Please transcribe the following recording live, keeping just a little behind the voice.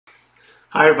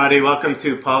Hi, everybody. Welcome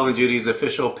to Paul and Judy's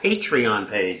official Patreon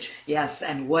page. Yes,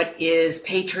 and what is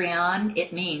Patreon?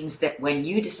 It means that when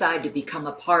you decide to become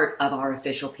a part of our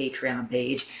official Patreon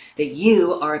page, that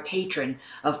you are a patron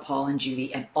of Paul and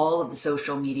Judy and all of the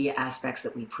social media aspects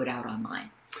that we put out online.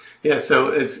 Yeah, so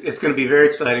it's going to be very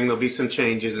exciting. There'll be some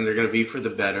changes, and they're going to be for the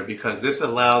better because this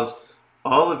allows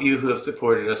all of you who have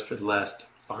supported us for the last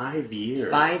 5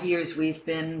 years. 5 years we've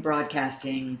been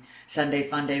broadcasting Sunday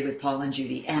Fun Day with Paul and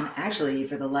Judy. And actually,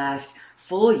 for the last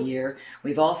full year,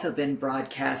 we've also been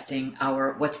broadcasting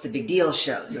our What's the Big Deal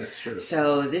shows. That's true.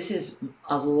 So this is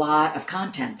a lot of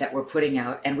content that we're putting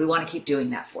out, and we want to keep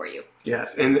doing that for you.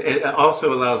 Yes, and it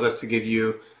also allows us to give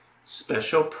you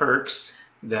special perks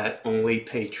that only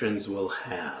patrons will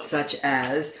have. Such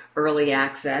as early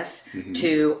access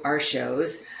to our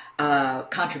shows,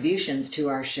 contributions to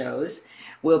our shows.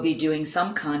 We'll be doing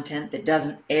some content that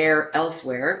doesn't air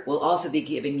elsewhere. We'll also be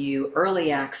giving you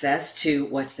early access to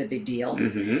What's the Big Deal.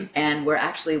 And we're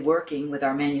actually working with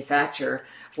our manufacturer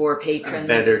for patrons. A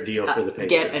better deal for the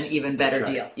patrons. Get an even better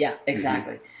deal. Yeah,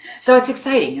 exactly. So it's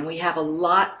exciting, and we have a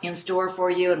lot in store for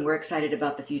you, and we're excited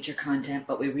about the future content,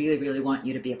 but we really, really want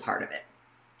you to be a part of it.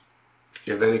 If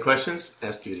you have any questions,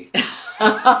 ask Judy.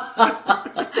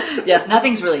 Yes,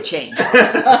 nothing's really changed.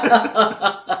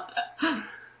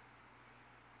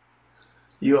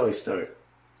 You always start.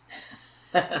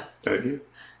 Don't you?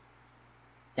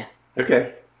 Yeah.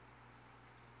 Okay.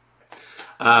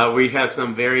 We have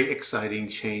some very exciting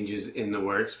changes in the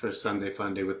works for Sunday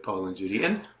Fun Day with Paul and Judy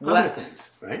and other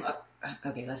things, right?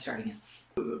 Okay, let's start again.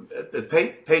 The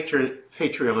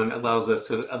Patreon allows us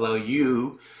to allow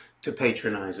you to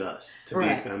patronize us, to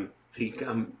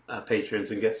become patrons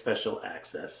and get special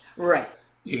access. Right.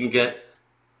 You can get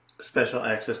special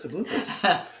access to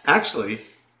bloopers. Actually,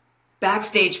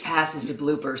 backstage passes to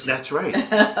bloopers. that's right.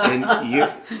 And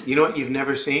you know what you've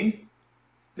never seen?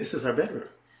 This is our bedroom.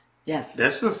 Yes.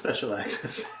 There's no special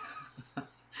access.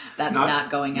 That's not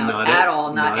going out not at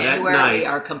all, not anywhere. We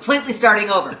are completely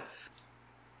starting over.